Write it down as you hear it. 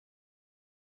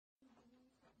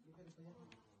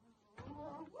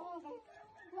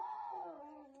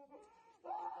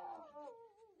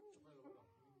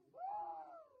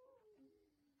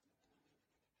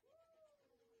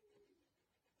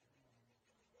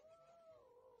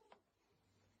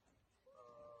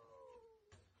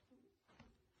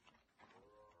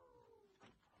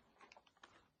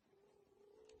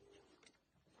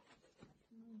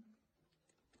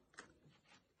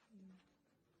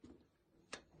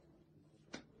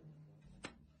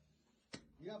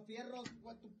Mira, fierros,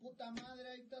 pues tu puta madre,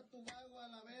 ahí está tu vago a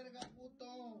la verga,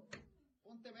 puto.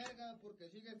 Ponte verga, porque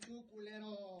sigues tú,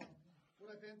 culero.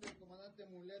 Pura gente del comandante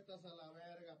Muletas a la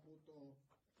verga, puto.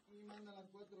 Y manda las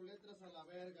 4 letras a la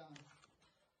verga.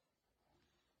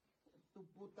 Tu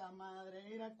puta madre,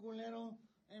 mira, culero,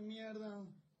 mierda.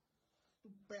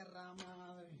 Tu perra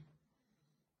madre.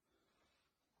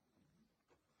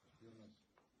 Fierros.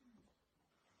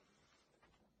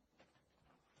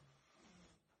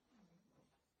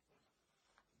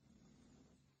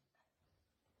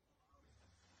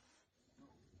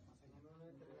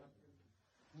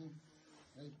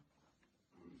 Hey.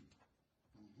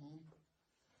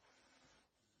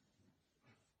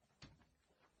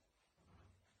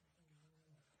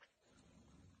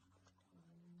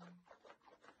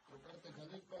 Procurate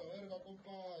salir para la verga,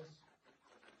 compas.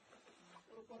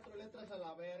 Por 4 letras a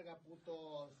la verga,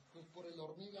 putos. Pues por el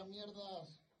hormiga,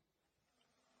 mierdas.